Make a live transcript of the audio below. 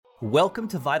Welcome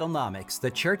to Vitalnomics,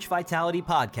 the Church Vitality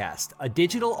Podcast, a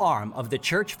digital arm of the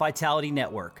Church Vitality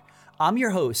Network. I'm your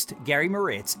host, Gary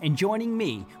Moritz, and joining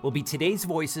me will be today's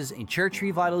voices in church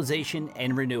revitalization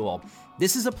and renewal.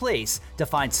 This is a place to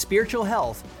find spiritual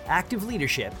health, active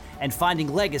leadership, and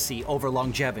finding legacy over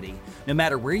longevity. No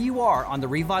matter where you are on the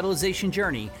revitalization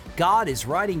journey, God is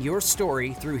writing your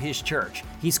story through His church.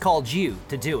 He's called you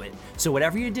to do it. So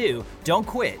whatever you do, don't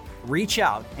quit, reach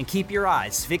out, and keep your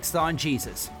eyes fixed on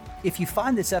Jesus. If you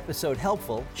find this episode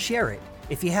helpful, share it.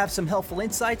 If you have some helpful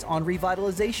insights on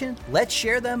revitalization, let's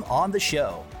share them on the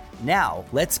show. Now,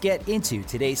 let's get into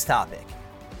today's topic.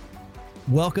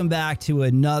 Welcome back to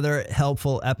another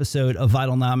helpful episode of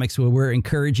Vitalnomics, where we're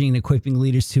encouraging and equipping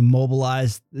leaders to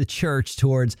mobilize the church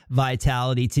towards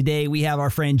vitality. Today, we have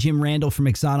our friend Jim Randall from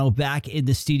Exano back in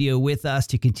the studio with us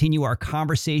to continue our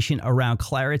conversation around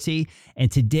clarity. And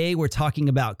today, we're talking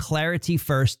about Clarity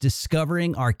First,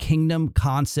 Discovering Our Kingdom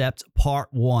Concept, Part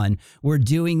 1. We're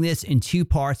doing this in two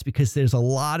parts because there's a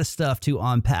lot of stuff to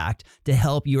unpack to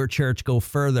help your church go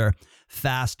further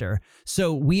faster.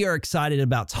 So we are excited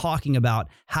about talking about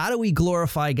how do we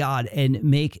glorify God and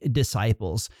make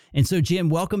disciples. And so, Jim,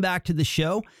 welcome back to the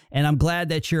show, and I'm glad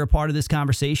that you're a part of this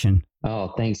conversation. Oh,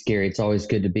 thanks, Gary. It's always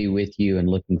good to be with you, and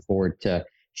looking forward to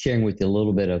sharing with you a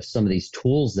little bit of some of these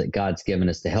tools that God's given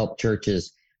us to help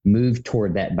churches move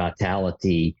toward that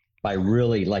vitality by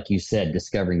really, like you said,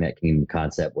 discovering that kingdom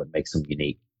concept, what makes them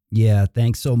unique. Yeah,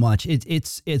 thanks so much.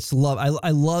 It's love.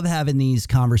 I love having these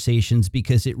conversations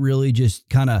because it really just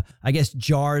kind of, I guess,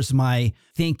 jars my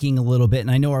thinking a little bit. And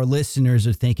I know our listeners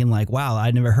are thinking like, wow, I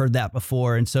never heard that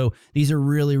before. And so these are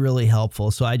really, really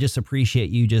helpful. So I just appreciate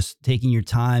you just taking your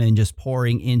time and just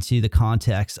pouring into the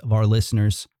context of our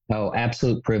listeners. Oh,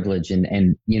 absolute privilege.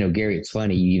 And you know, Gary, it's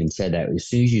funny you even said that. As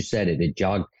soon as you said it,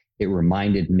 it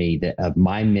reminded me that of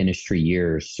my ministry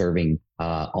years serving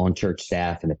on church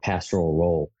staff in a pastoral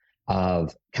role,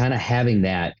 of kind of having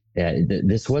that,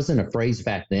 this wasn't a phrase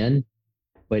back then,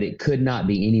 but it could not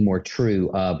be any more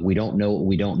true of we don't know what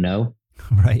we don't know.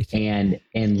 Right. And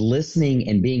listening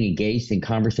and being engaged in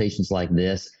conversations like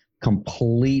this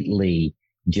completely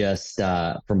just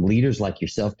from leaders like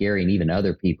yourself, Gary, and even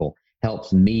other people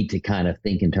helps me to kind of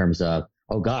think in terms of,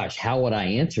 oh gosh, how would I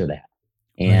answer that?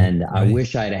 And right. I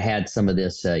wish I'd had some of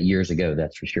this years ago,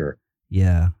 that's for sure.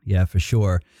 Yeah, for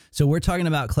sure. So we're talking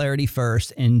about clarity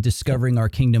first and discovering our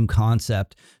kingdom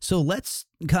concept. So let's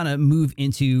kind of move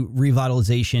into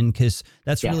revitalization, because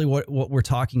that's really what we're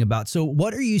talking about. So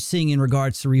what are you seeing in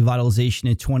regards to revitalization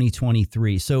in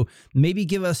 2023? So maybe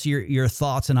give us your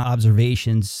thoughts and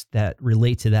observations that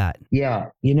relate to that. Yeah,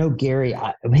 you know, Gary,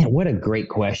 man, what a great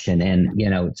question. And, you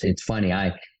know, it's funny.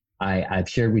 I've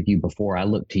shared with you before, I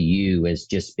look to you as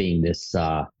just being this,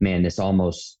 this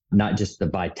almost not just the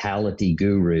vitality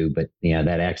guru, but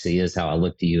that actually is how I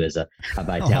look to you, as a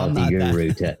vitality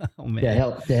guru to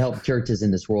help churches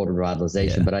in this world of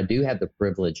revitalization. Yeah. But I do have the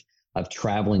privilege of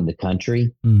traveling the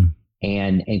country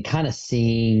and kind of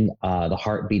seeing the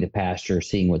heartbeat of pastor,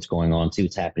 seeing what's going on, see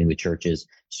what's happening with churches,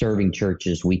 serving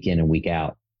churches week in and week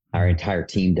out. Our entire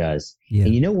team does. Yeah.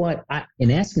 And you know what? In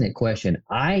asking that question,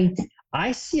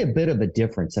 I see a bit of a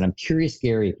difference, and I'm curious,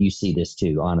 Gary, if you see this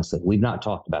too. Honestly, we've not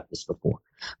talked about this before,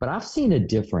 but I've seen a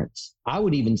difference. I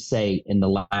would even say in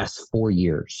the last 4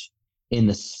 years in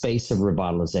the space of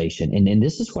revitalization. And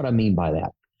this is what I mean by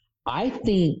that. I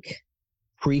think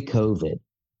pre-COVID,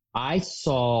 I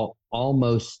saw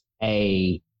almost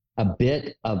a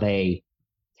bit of a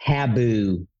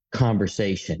taboo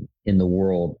conversation in the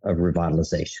world of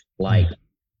revitalization. Like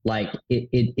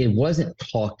it wasn't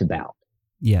talked about.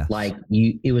 Yeah.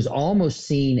 It was almost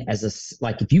seen as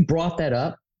like if you brought that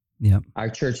up, our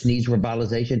church needs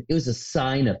revitalization, it was a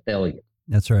sign of failure.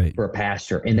 That's right. For a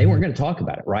pastor. And they weren't going to talk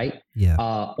about it, right? Yeah.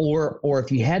 Or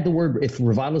if you had if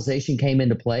revitalization came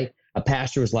into play, a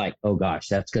pastor was like, oh gosh,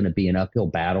 that's going to be an uphill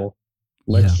battle.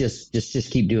 Let's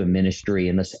just keep doing ministry.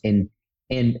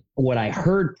 And what I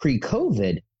heard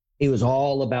pre-COVID, it was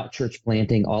all about church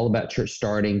planting, all about church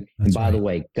starting. That's and by the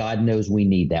way, God knows we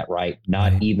need that, right?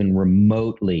 Not even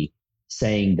remotely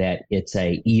saying that it's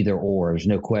a either or. There's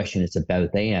no question it's a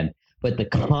both and. But the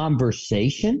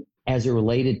conversation as it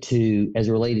related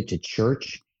to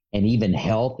church and even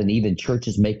health and even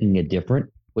churches making a difference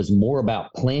was more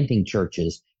about planting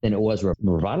churches than it was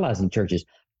revitalizing churches.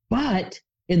 But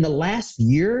in the last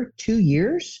 2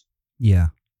 years,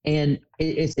 and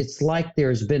it's like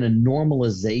there's been a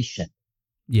normalization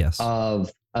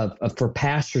of for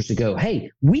pastors to go,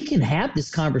 hey, we can have this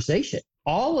conversation.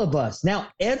 All of us now,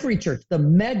 every church, the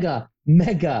mega,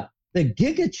 the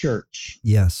giga church,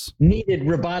 needed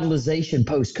revitalization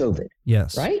post-COVID.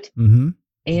 Yes, right. Mm-hmm.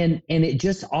 And it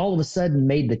just all of a sudden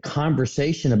made the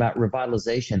conversation about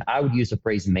revitalization, I would use the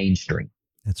phrase mainstream.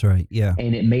 That's right. Yeah.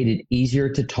 And it made it easier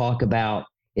to talk about.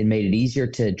 It made it easier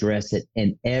to address it.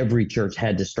 And every church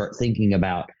had to start thinking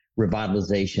about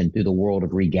revitalization through the world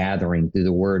of regathering, through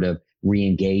the word of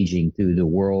re-engaging, through the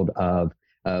world of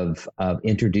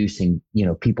introducing,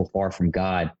 people far from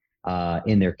God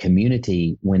in their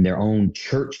community when their own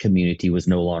church community was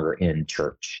no longer in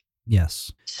church.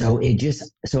 Yes. So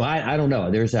I don't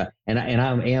know. And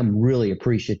I am really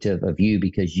appreciative of you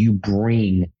because you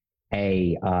bring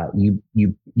you've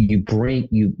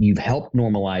helped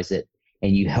normalize it,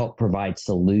 and you help provide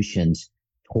solutions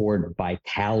toward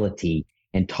vitality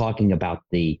and talking about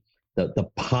the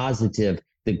positive,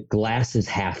 the glass is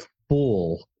half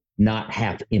full, not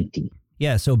half empty.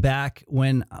 Yeah. So back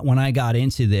when I got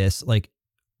into this, like,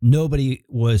 nobody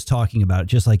was talking about it,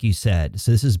 just like you said.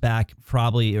 So this is back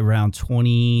probably around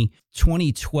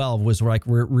 2012 was like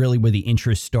really where the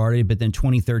interest started. But then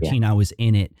 2013, I was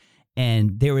in it,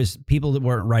 and there was people that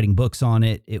weren't writing books on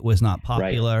it. It was not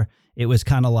popular. Right. It was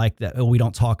kind of like that. Oh, we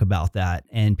don't talk about that.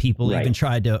 And people even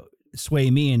tried to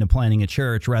sway me into planting a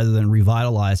church rather than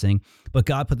revitalizing. But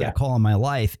God put that call on my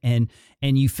life. And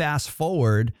you fast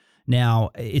forward.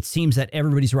 Now, it seems that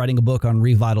everybody's writing a book on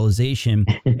revitalization.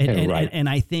 And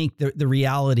I think the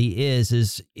reality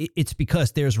is it's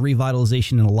because there's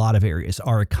revitalization in a lot of areas,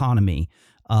 our economy.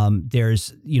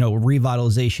 There's,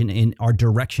 revitalization in our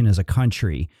direction as a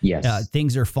country. Yes.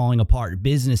 Things are falling apart.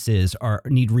 Businesses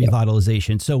need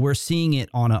revitalization. So we're seeing it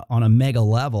on a mega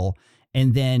level.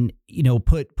 And then,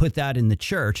 put that in the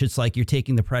church. It's like you're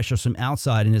taking the pressure from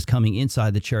outside and it's coming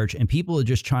inside the church, and people are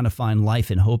just trying to find life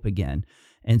and hope again.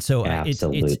 And so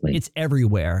it's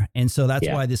everywhere. And so that's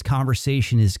why this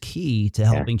conversation is key to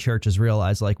helping churches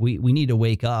realize, like, we need to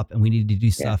wake up and we need to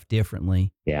do stuff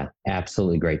differently. Yeah,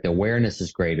 absolutely great. The awareness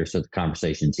is greater, so the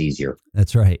conversation's easier.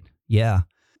 That's right. Yeah.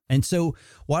 And so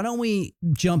why don't we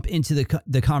jump into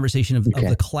the conversation of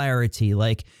the clarity?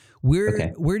 Like,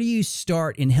 where do you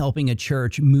start in helping a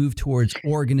church move towards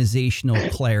organizational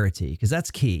clarity? Because that's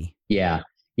key. Yeah,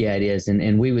 it is.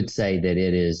 And we would say that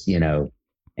it is,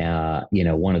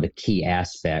 one of the key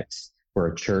aspects for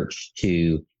a church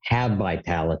to have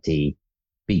vitality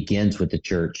begins with the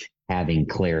church having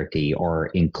clarity, or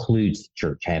includes the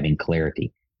church having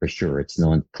clarity, for sure. It's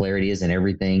knowing clarity isn't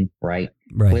everything, right?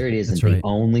 Clarity isn't the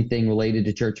only thing related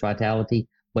to church vitality,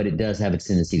 but it does have a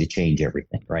tendency to change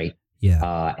everything, right?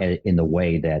 Yeah. In the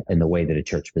way that a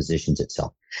church positions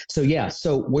itself.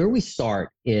 So where we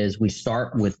start is we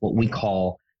start with what we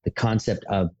call the concept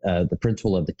of the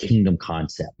principle of the kingdom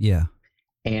concept. Yeah.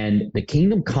 And the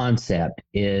kingdom concept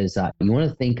is you want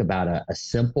to think about a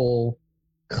simple,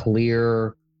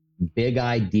 clear, big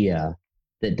idea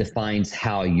that defines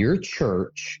how your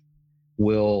church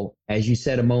will, as you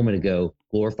said a moment ago,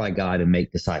 glorify God and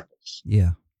make disciples.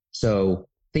 Yeah. So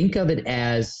think of it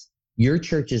as your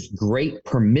church's great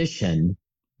permission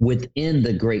within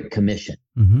the Great Commission.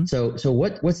 Mm-hmm. So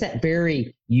what's that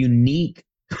very unique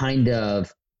kind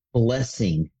of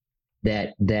blessing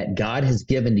that God has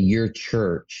given to your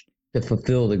church to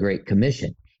fulfill the Great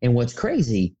Commission? And what's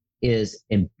crazy is,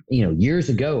 years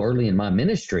ago, early in my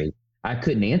ministry, I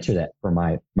couldn't answer that for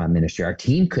my ministry. Our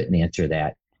team couldn't answer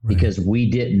that because we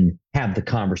didn't have the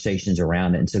conversations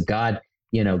around it. And so God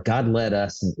led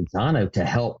us and Zano to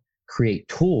help create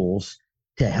tools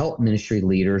to help ministry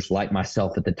leaders like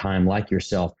myself at the time, like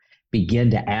yourself, begin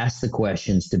to ask the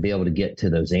questions to be able to get to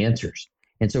those answers.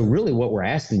 And so really what we're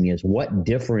asking is, what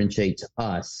differentiates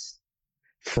us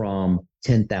from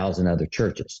 10,000 other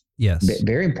churches? Yes.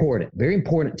 Very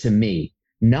important to me,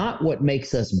 not what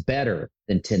makes us better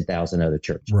than 10,000 other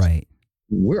churches. Right.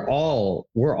 We're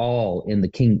all in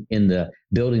the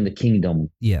building the kingdom.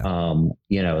 Yeah.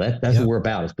 That's what we're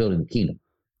about, is building the kingdom.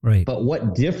 Right. But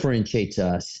what differentiates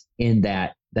us in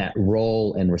that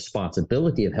role and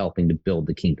responsibility of helping to build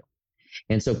the kingdom?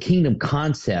 And so kingdom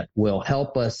concept will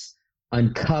help us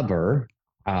uncover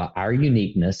our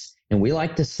uniqueness. And we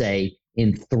like to say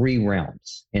in 3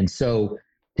 realms. And so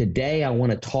today I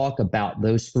want to talk about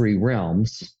those 3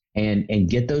 realms and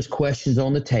get those questions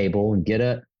on the table, and get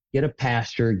a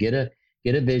pastor, get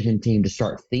a vision team to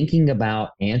start thinking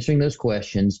about answering those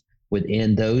questions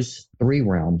within those 3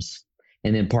 realms.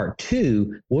 And then part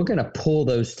 2, we're going to pull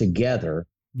those together.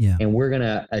 Yeah. And we're going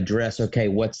to address,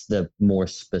 what's the more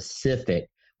specific,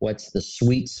 what's the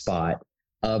sweet spot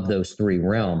of those 3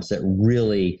 realms that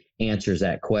really answers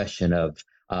that question of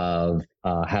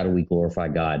how do we glorify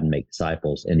God and make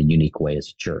disciples in a unique way as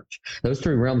a church? Those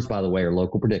 3 realms, by the way, are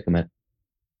local predicament,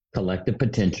 collective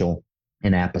potential,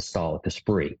 and apostolic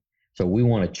esprit. So we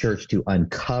want a church to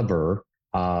uncover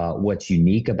what's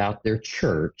unique about their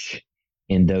church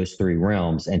in those three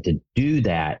realms. And to do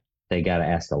that, they got to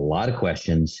ask a lot of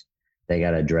questions. They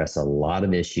got to address a lot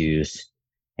of issues,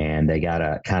 and they got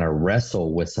to kind of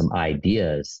wrestle with some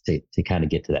ideas to kind of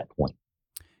get to that point.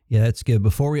 Yeah, that's good.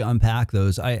 Before we unpack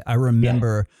those, I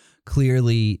remember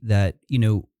clearly that,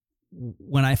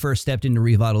 when I first stepped into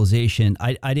revitalization,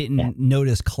 I didn't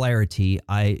notice clarity.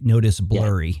 I noticed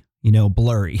blurry.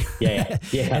 Blurry. Yeah.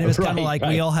 And it was kind of like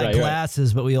we all had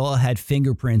glasses, but we all had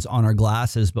fingerprints on our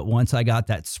glasses. But once I got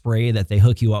that spray that they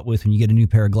hook you up with when you get a new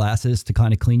pair of glasses to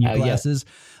kind of clean your glasses,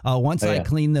 once I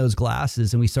cleaned those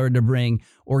glasses and we started to bring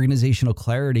organizational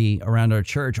clarity around our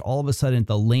church, all of a sudden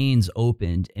the lanes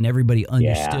opened and everybody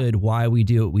understood why we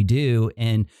do what we do.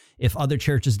 And if other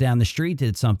churches down the street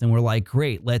did something, we're like,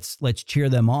 great, let's cheer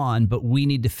them on, but we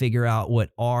need to figure out what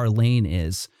our lane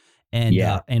is.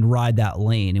 And ride that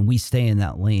lane, and we stay in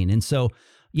that lane. And so,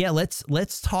 let's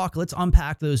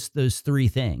unpack those three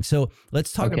things. So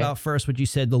let's talk about first what you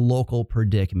said, the local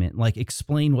predicament. Like,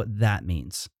 explain what that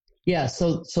means. Yeah.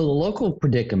 So the local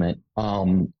predicament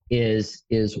is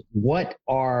what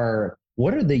are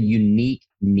the unique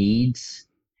needs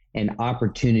and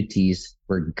opportunities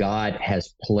where God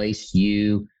has placed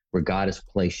you, where God has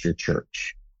placed your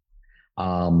church.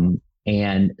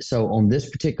 And so on this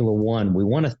particular one, we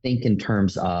want to think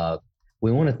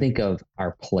of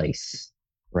our place,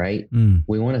 right?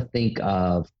 We want to think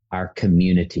of our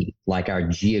community, like our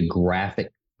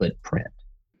geographic footprint.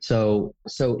 So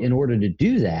in order to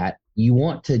do that, you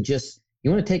want to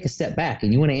take a step back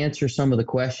and you want to answer some of the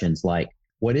questions like,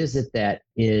 what is it that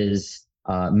is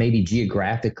maybe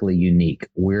geographically unique?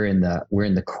 We're in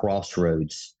the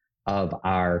crossroads of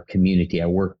our community. I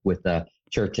work with a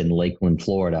church in Lakeland,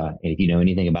 Florida. And if you know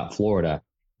anything about Florida,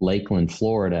 Lakeland,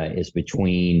 Florida is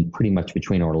pretty much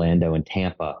between Orlando and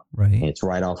Tampa. Right. And it's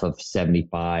right off of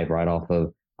 75, right off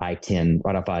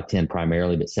I-10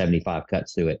 primarily, but 75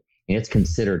 cuts through it. And it's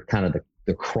considered kind of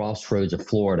the crossroads of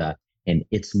Florida. And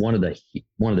it's one of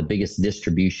the biggest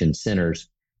distribution centers,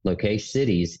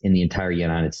 cities in the entire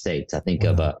United States. I think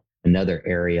of another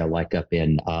area like up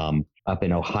in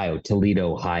Ohio,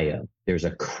 Toledo, Ohio. There's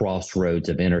a crossroads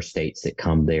of interstates that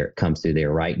comes through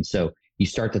there, right? And so you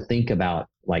start to think about,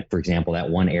 like, for example, that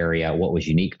one area, what was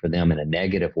unique for them in a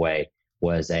negative way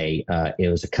was it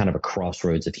was a kind of a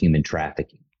crossroads of human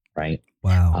trafficking, right?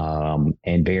 Wow.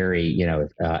 And very,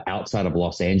 outside of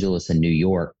Los Angeles and New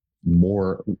York,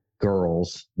 more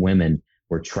women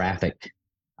were trafficked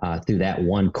through that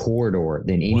one corridor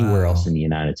than anywhere else in the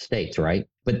United States, right?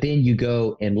 But then you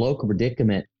go, and local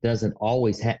predicament doesn't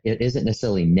always it isn't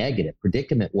necessarily negative.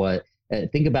 Predicament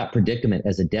think about predicament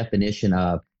as a definition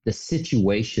of the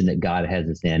situation that God has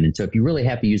us in. And so if you really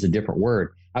have to use a different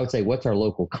word, I would say, what's our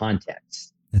local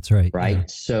context? That's right. Right. Yeah.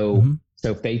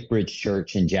 So Faith Bridge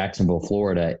Church in Jacksonville,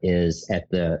 Florida is at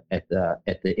the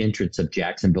entrance of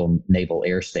Jacksonville Naval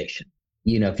Air Station.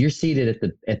 If you're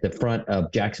seated at the front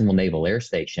of Jacksonville Naval Air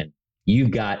Station, you've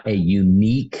got a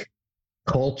unique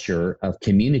culture of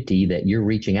community that you're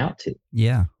reaching out to.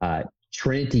 Yeah.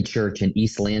 Trinity Church in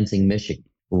East Lansing, Michigan,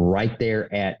 right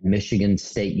there at Michigan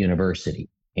State University,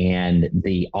 and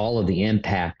all of the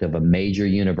impact of a major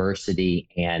university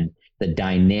and the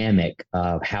dynamic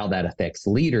of how that affects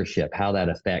leadership, how that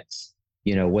affects,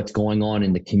 what's going on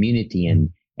in the community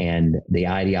and the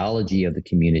ideology of the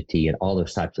community and all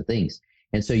those types of things.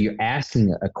 And so you're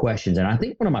asking questions. And I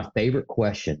think one of my favorite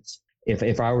questions,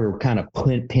 if I were to kind of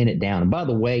pin it down, and by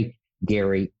the way,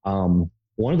 Gary, one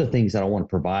of the things that I want to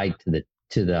provide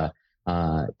to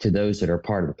those that are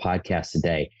part of the podcast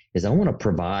today is I want to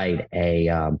provide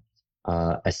a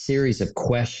series of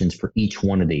questions for each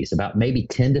one of these, about maybe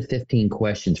 10 to 15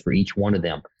 questions for each one of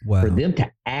them, for them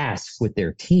to ask with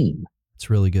their team. It's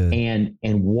really good. And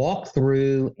walk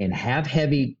through and have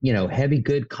heavy,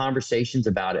 good conversations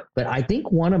about it. But I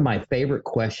think one of my favorite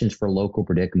questions for local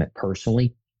predicament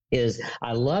personally is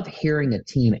I love hearing a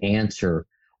team answer,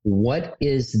 what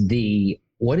is the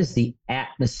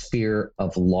atmosphere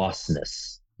of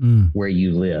lostness where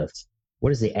you live?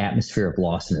 What is the atmosphere of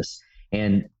lostness?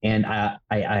 And I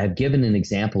have given an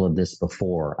example of this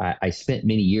before. I spent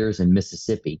many years in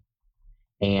Mississippi,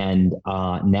 and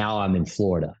now I'm in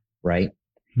Florida, right?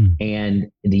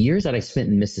 And the years that I spent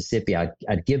in Mississippi,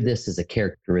 I'd give this as a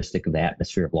characteristic of the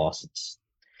atmosphere of lostness.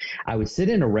 I would sit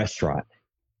in a restaurant,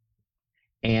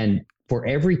 and for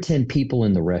every 10 people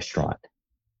in the restaurant,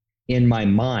 in my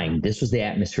mind, this was the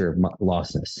atmosphere of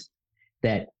lostness,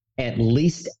 that at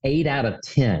least 8 out of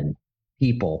 10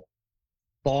 people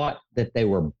thought that they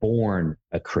were born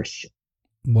a Christian.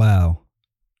 Wow.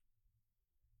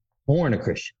 Born a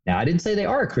Christian. Now, I didn't say they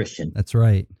are a Christian. That's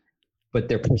right. but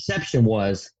their perception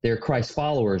was they're Christ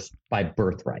followers by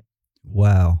birthright.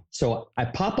 Wow. So I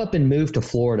pop up and move to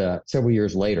Florida several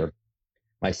years later.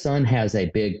 My son has a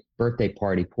big birthday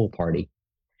party, pool party.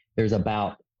 There's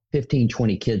about 15,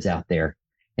 20 kids out there.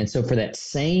 And so for that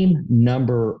same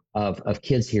number of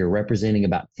kids here, representing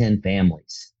about 10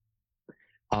 families,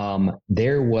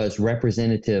 there was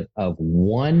representative of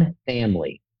one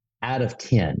family out of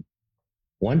 10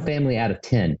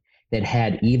 that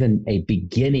had even a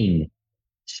beginning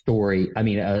story. I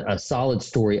mean, a solid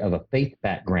story of a faith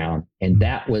background. And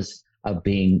that was of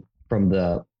being from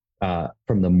the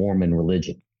Mormon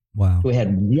religion. Wow. So we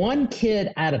had one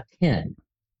kid out of 10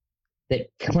 that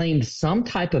claimed some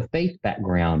type of faith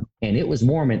background, and it was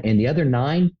Mormon, and the other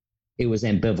 9, it was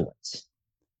ambivalence.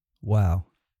 Wow.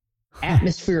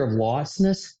 Atmosphere of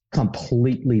lostness,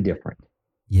 completely different.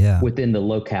 Yeah. Within the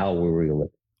locale where we live.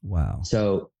 Wow.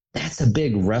 So that's a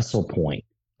big wrestle point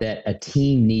that a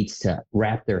team needs to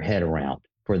wrap their head around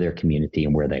for their community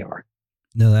and where they are.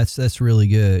 No, that's really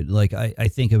good. Like I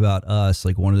think about us,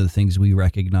 like one of the things we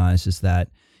recognize is that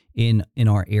in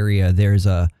our area, there's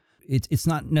it's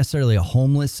not necessarily a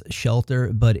homeless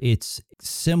shelter, but it's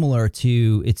similar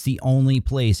to, it's the only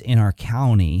place in our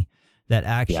county that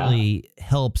actually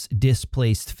helps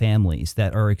displaced families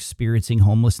that are experiencing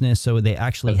homelessness. So they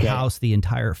actually house the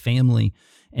entire family.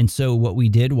 And so what we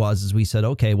did is we said,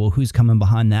 okay, well, who's coming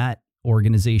behind that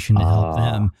organization to help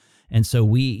them? And so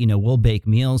we, we'll bake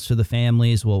meals for the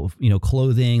families, we'll,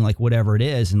 clothing, like whatever it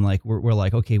is. And like, we're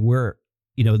like, okay,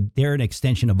 they're an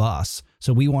extension of us.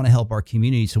 So we want to help our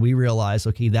community. So we realized,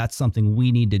 okay, that's something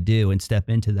we need to do and step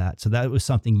into that. So that was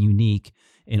something unique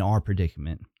in our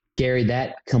predicament. Gary,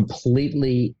 that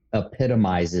completely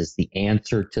epitomizes the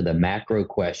answer to the macro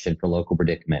question for local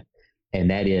predicament. And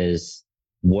that is,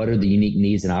 what are the unique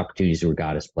needs and opportunities where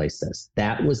God has placed us?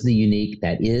 That is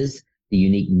the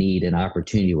unique need and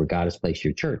opportunity where God has placed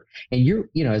your church. And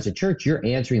as a church, you're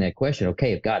answering that question.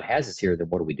 Okay, if God has us here, then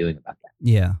what are we doing about that?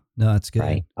 Yeah, no, that's good.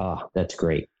 Right. Oh, that's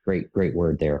great. Great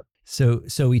word there. So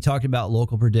we talked about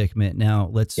local predicament. Now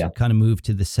let's kind of move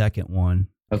to the second one.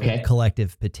 Okay.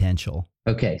 Collective potential.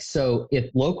 Okay. So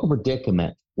if local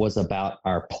predicament was about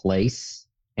our place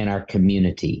and our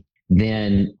community,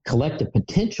 then collective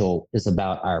potential is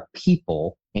about our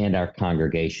people and our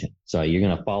congregation. So you're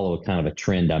going to follow a kind of a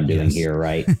trend I'm doing here,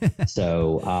 right?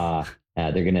 So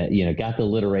they're going to, got the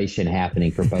alliteration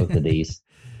happening for both of these,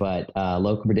 but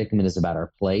local predicament is about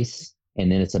our place,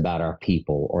 and then it's about our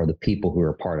people, or the people who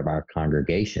are part of our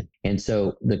congregation. And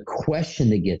so the question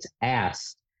that gets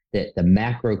asked, that the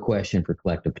macro question for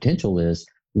collective potential is,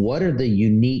 what are the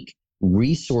unique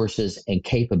resources and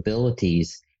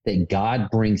capabilities that God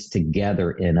brings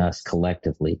together in us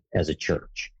collectively as a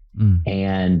church?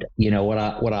 And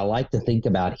what I like to think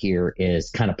about here is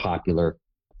kind of popular.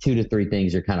 2 to 3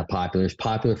 things are kind of popular. It's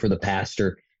popular for the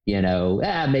pastor,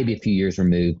 maybe a few years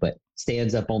removed, but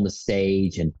stands up on the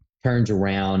stage and turns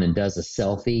around and does a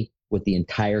selfie with the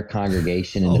entire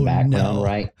congregation in the background,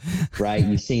 right?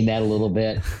 You've seen that a little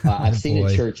bit. I've seen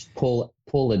a church pull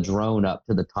a drone up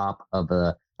to the top of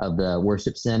the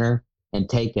worship center and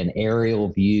take an aerial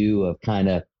view of kind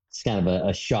of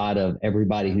a shot of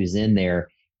everybody who's in there.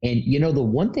 And, the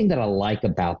one thing that I like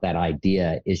about that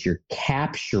idea is you're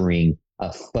capturing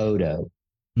a photo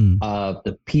of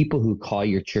the people who call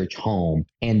your church home.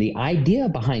 And the idea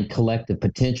behind collective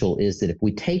potential is that if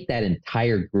we take that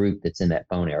entire group that's in that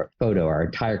photo, our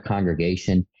entire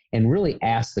congregation, and really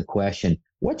ask the question,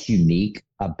 what's unique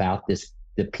about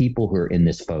the people who are in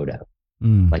this photo?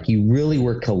 Like, you really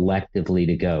were collectively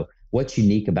to go, what's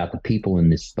unique about the people in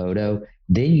this photo?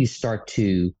 Then you start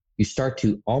to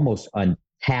almost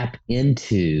tap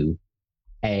into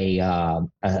a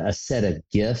set of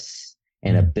gifts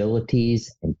and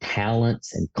abilities and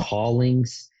talents and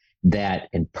callings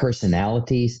and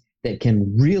personalities that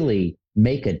can really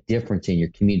make a difference in your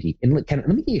community. And let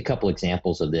me give you a couple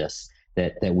examples of this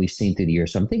that we've seen through the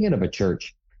years. So I'm thinking of a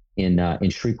church in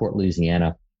Shreveport,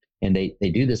 Louisiana, and they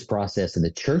do this process, and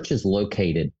the church is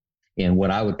located in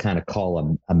what I would kind of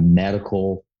call a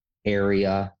medical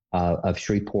area of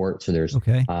Shreveport. So there's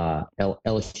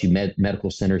LSU medical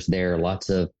centers there, lots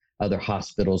of other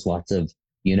hospitals, lots of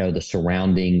the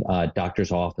surrounding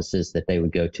doctors' offices that they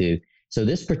would go to. So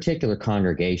this particular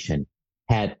congregation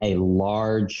had a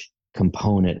large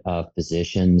component of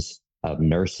physicians, of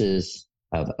nurses,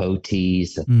 of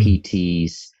OTs, of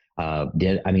PTs.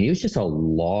 It was just a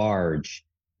large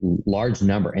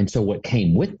number. And so what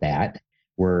came with that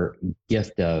were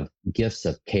gifts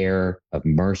of care, of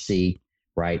mercy,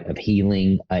 right, of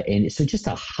healing. And so just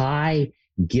a high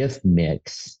gift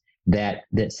mix that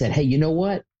said, hey, you know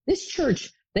what? This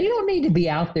church They don't need to be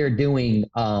out there doing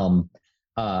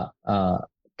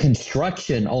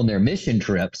construction on their mission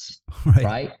trips, Right.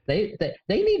 right? They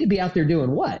need to be out there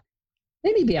doing what?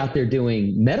 They need to be out there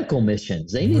doing medical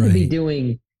missions. They need to be Right.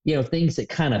 doing, things that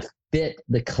kind of fit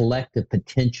the collective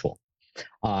potential.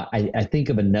 I think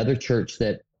of another church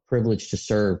that privileged to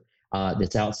serve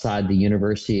that's outside the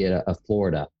University of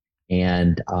Florida,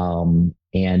 and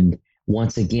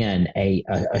once again a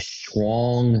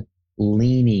strong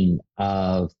leaning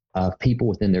of people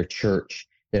within their church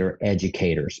that are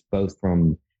educators, both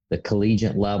from the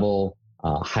collegiate level,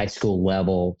 high school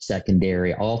level,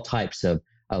 secondary, all types of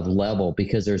level,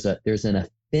 because there's an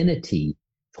affinity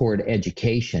toward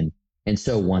education. And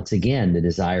so once again, the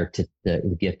desire to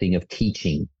the gifting of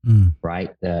teaching,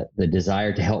 right? The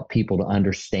desire to help people to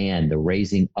understand the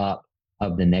raising up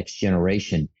of the next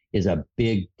generation is a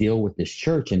big deal with this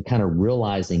church, and kind of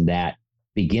realizing that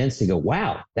begins to go,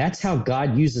 wow, that's how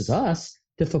God uses us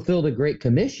to fulfill the Great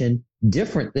Commission,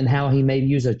 different than how he may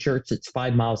use a church that's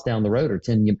 5 miles down the road or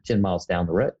 10 miles down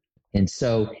the road. And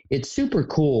so it's super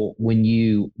cool when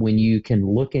you can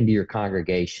look into your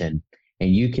congregation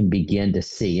and you can begin to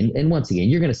see, and once again,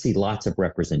 you're going to see lots of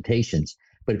representations,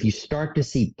 but if you start to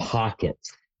see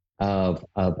pockets of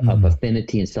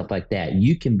affinity and stuff like that,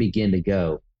 you can begin to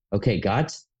go, okay,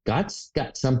 God's got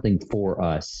something for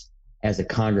us as a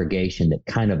congregation that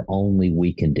kind of only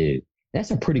we can do. That's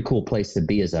a pretty cool place to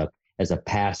be as a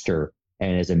pastor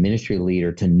and as a ministry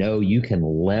leader, to know you can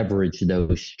leverage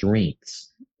those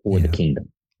strengths for the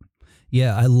kingdom.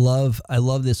 Yeah, I love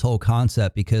this whole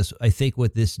concept, because I think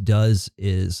what this does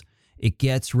is it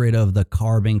gets rid of the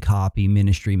carbon copy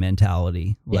ministry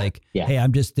mentality. Like, hey,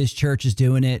 this church is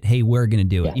doing it. Hey, we're going to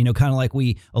do it. Kind of like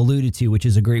we alluded to, which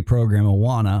is a great program,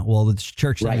 Awana. Well, the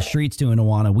church on the street's doing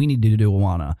Awana. We need to do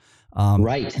Awana.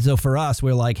 So for us,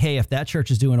 we're like, hey, if that church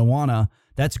is doing Awana,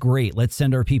 that's great. Let's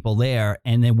send our people there.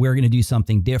 And then we're going to do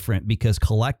something different, because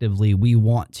collectively we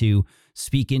want to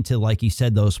speak into, like you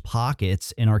said, those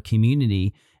pockets in our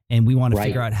community. And we want to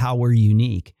figure out how we're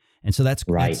unique. And so that's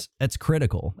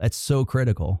critical. That's so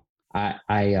critical.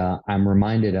 I'm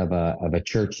reminded of a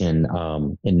church in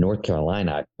North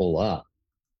Carolina. I pull up,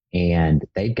 and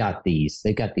they've got these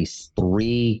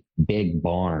 3 big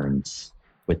barns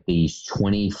with these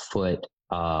 20-foot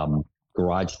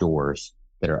garage doors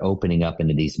that are opening up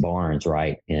into these barns,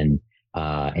 right? And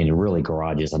really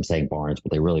garages. I'm saying barns,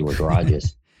 but they really were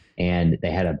garages. And they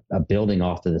had a building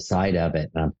off to the side of it.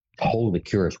 And I'm totally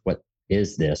curious, what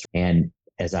is this? And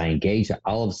as I engage,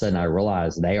 all of a sudden I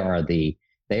realize they are the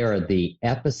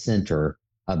epicenter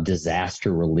of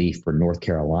disaster relief for North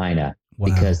Carolina.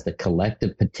 Wow. Because the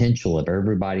collective potential of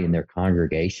everybody in their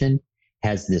congregation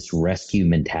has this rescue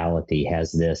mentality,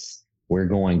 has this, we're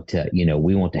going to,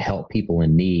 we want to help people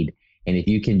in need. And if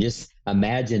you can just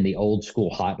imagine the old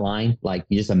school hotline, like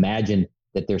you just imagine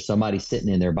that there's somebody sitting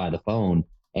in there by the phone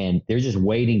and they're just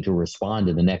waiting to respond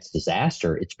to the next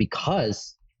disaster. It's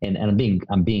because, and I'm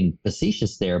being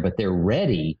facetious there, but they're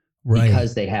ready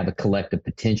because they have a collective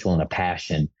potential and a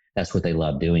passion. That's what they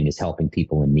love doing, is helping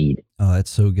people in need. Oh,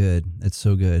 that's so good. That's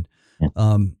so good.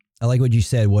 Yeah. I like what you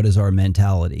said. What is our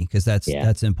mentality? Because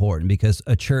that's important, because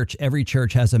every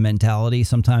church has a mentality.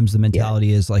 Sometimes the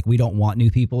mentality is like, we don't want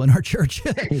new people in our church.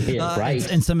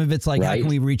 And some of it's like, how can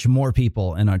we reach more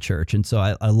people in our church? And so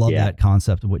I love that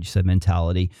concept of what you said,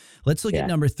 mentality. Let's look at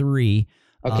number 3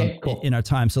 cool. in our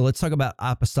time. So let's talk about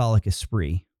apostolic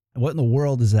esprit. What in the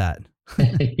world is that?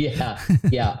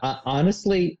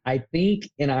 Honestly, I think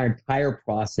in our entire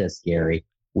process, Gary,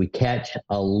 we catch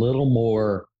a little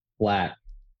more flack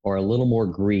or a little more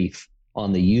grief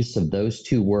on the use of those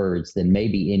 2 words than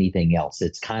maybe anything else.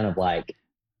 It's kind of like,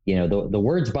 the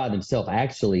words by themselves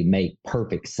actually make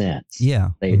perfect sense. Yeah.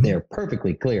 They're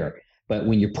perfectly clear. But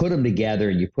when you put them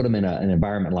together and you put them in an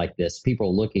environment like this,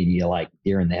 people look at you like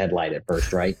deer in the headlight at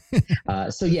first, right?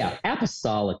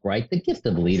 Apostolic, right? The gift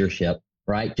of leadership,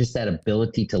 right? Just that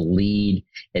ability to lead,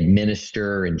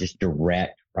 administer, and just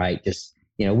direct, right? Just,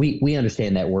 we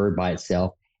understand that word by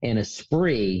itself. And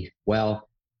esprit, well,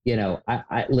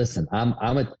 I listen,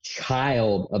 I'm a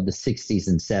child of the 60s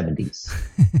and 70s.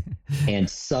 And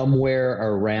somewhere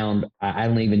around, I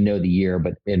don't even know the year,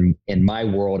 but in my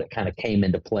world, it kind of came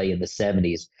into play in the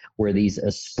 70s, where these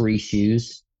esprit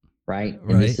shoes, right?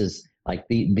 And this is like,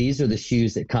 these are the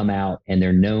shoes that come out, and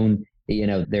they're known,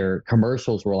 their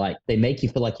commercials were like, they make you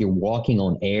feel like you're walking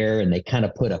on air, and they kind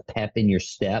of put a pep in your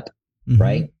step,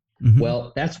 right? Mm-hmm.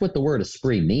 Well, that's what the word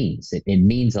esprit means. It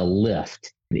means a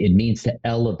lift. It means to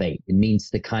elevate. It means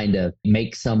to kind of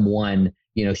make someone,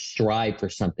 strive for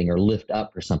something or lift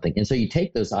up for something. And so you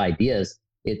take those ideas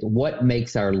It's what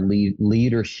makes our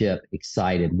leadership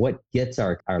excited. What gets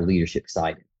our leadership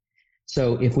excited.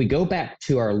 So if we go back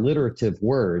to our alliterative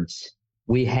words,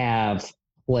 we have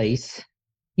place,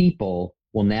 people.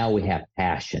 Well, now we have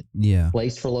passion. Yeah.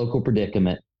 Place for local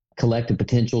predicament. Collective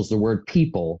potential is the word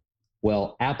people.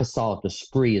 Well, apostolic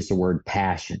esprit is the word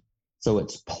passion. So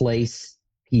it's place,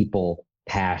 people,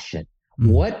 passion.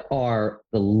 What are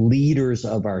the leaders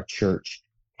of our church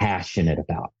passionate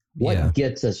about? What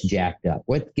gets us jacked up?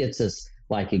 What gets us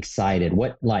like excited?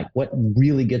 What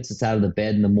really gets us out of the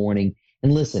bed in the morning?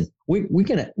 And listen, we're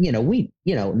gonna,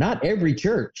 not every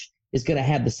church is going to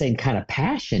have the same kind of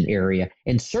passion area,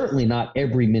 and certainly not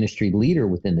every ministry leader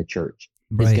within the church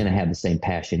is going to have the same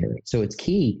passion area. So it's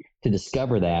key to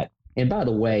discover that. And by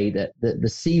the way, the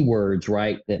C words,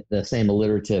 right? That the same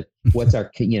alliterative. What's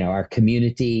our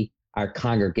community, our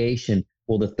congregation?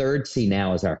 Well, the third C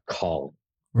now is our calling.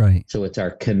 Right. So it's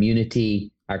our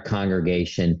community, our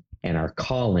congregation, and our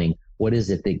calling. What is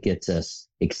it that gets us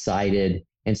excited?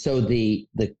 And so the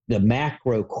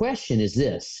macro question is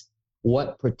this: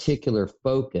 what particular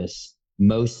focus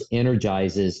most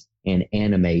energizes and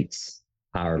animates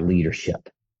our leadership?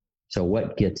 So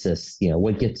what gets us,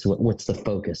 what's the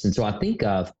focus? And so I think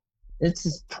of, this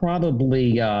is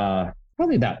probably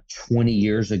about 20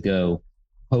 years ago,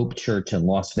 Hope Church in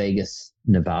Las Vegas,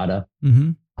 Nevada,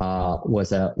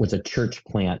 was a church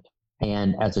plant.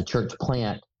 And as a church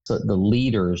plant, so the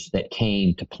leaders that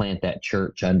came to plant that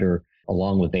church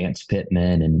along with Vance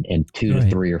Pittman and two to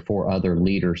three or four other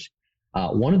leaders,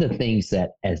 one of the things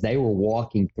that as they were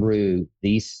walking through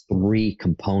these three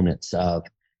components of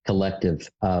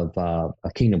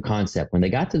a kingdom concept, when they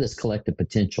got to this collective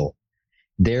potential,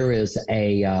 there is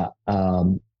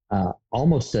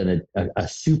almost a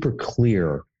super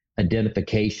clear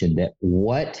identification that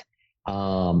what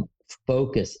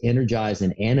focus, energize,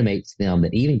 and animates them,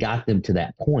 that even got them to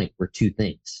that point, were two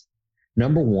things.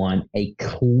 Number one, a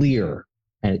clear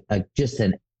and just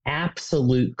an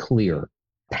absolute clear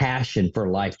passion for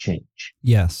life change.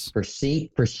 Yes. For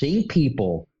seeing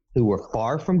people who were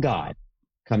far from God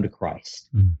come to Christ.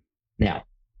 Now,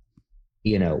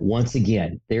 once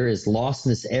again, there is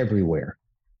lostness everywhere,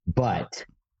 but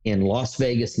in Las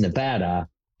Vegas, Nevada,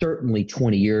 certainly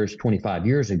 25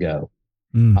 years ago,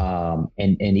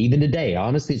 and even today,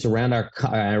 honestly, it's around our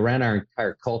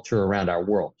entire culture, around our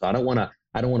world. So I don't want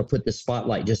to put the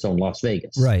spotlight just on Las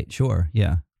Vegas. Right. Sure.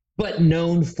 Yeah. But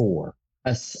known for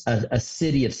a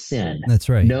city of sin. That's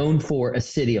right. Known for a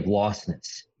city of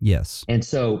lostness. Yes. And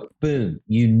so, boom,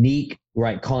 unique,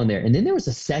 right, calling there. And then there was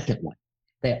a second one.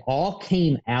 They all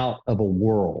came out of a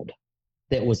world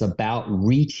that was about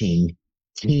reaching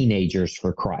teenagers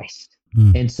for Christ.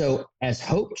 And so as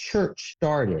Hope Church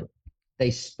started,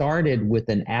 they started with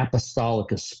an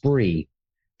apostolic esprit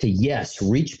to, yes,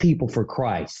 reach people for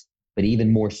Christ, but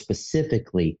even more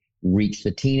specifically, reach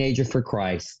the teenager for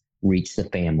Christ, reach the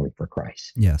family for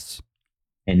Christ. Yes.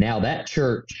 And now that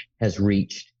church has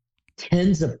reached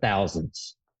tens of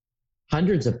thousands,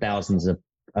 hundreds of thousands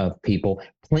of people,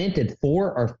 planted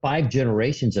 4 or 5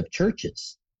 generations of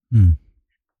churches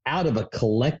out of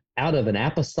an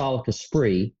apostolic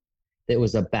esprit that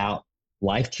was about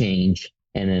life change,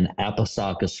 and an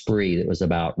apostolic esprit that was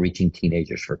about reaching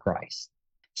teenagers for Christ.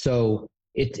 So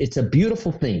it's a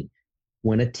beautiful thing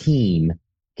when a team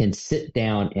can sit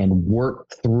down and work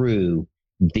through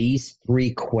these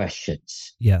 3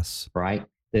 questions. Yes. Right?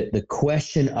 The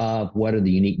question of what are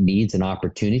the unique needs and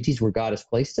opportunities where God has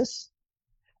placed us?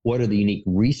 What are the unique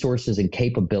resources and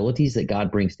capabilities that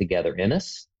God brings together in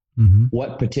us?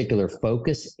 What particular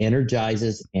focus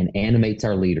energizes and animates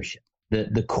our leadership?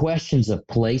 The questions of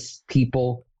place,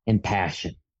 people, and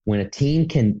passion. When a team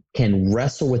can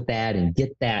wrestle with that and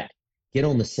get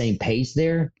on the same page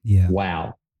there,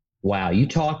 wow. You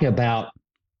talk about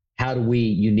how do we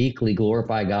uniquely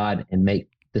glorify God and make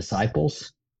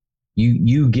disciples?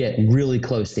 You get really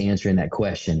close to answering that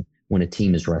question when a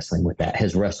team is wrestling with that,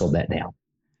 has wrestled that down.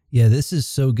 Yeah, this is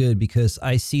so good, because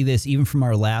I see this even from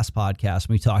our last podcast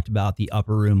when we talked about the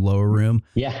upper room, lower room.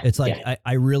 Yeah. It's like,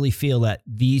 I really feel that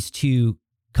these two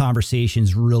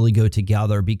conversations really go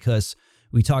together, because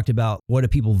we talked about what do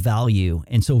people value.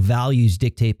 And so values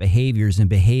dictate behaviors, and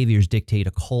behaviors dictate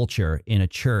a culture in a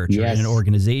church or in an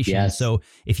organization. Yes. So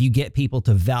if you get people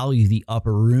to value the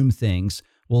upper room things,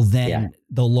 well, then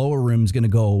the lower room's going to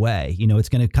go away. You know, it's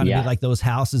going to kind of be like those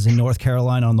houses in North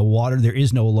Carolina on the water. There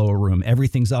is no lower room.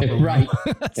 Everything's upper room.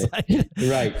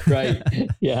 Right. Right.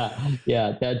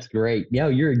 Yeah. That's great. Yeah,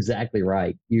 you're exactly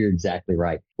right.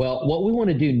 Well, what we want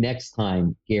to do next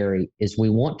time, Gary, is we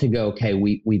want to go, okay,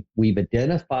 we've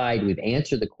identified, we've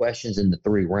answered the questions in the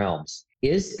three realms.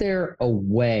 Is there a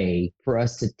way for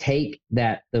us to take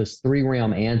those three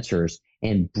realm answers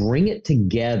and bring it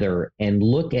together and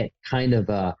look at kind of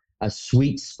a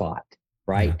sweet spot,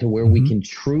 right? To where we can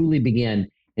truly begin.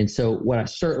 And so what I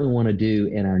certainly want to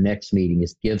do in our next meeting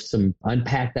is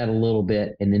unpack that a little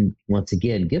bit. And then once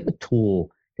again, give a tool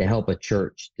to help a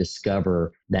church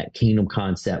discover that kingdom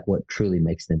concept, what truly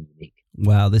makes them unique.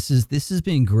 Wow, this has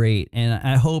been great. And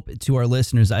I hope to our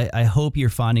listeners, I hope you're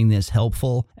finding this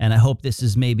helpful. And I hope this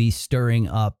is maybe stirring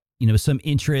up, some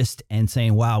interest and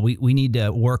saying, wow, we need to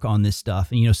work on this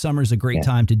stuff. And, summer's a great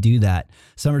time to do that.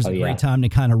 Summer's a great time to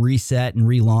kind of reset and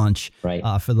relaunch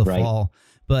for the fall.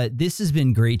 But this has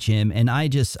been great, Jim. And I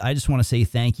just want to say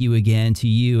thank you again to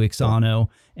you, Exano,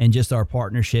 and just our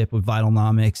partnership with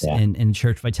Vitalnomics and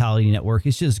Church Vitality Network.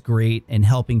 It's just great and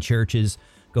helping churches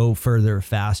go further,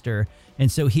 faster. And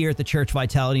so here at the Church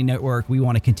Vitality Network, we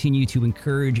want to continue to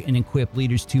encourage and equip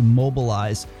leaders to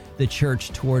mobilize the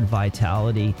church toward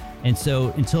vitality. And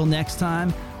so until next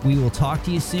time, we will talk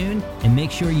to you soon, and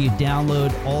make sure you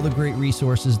download all the great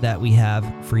resources that we have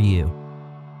for you.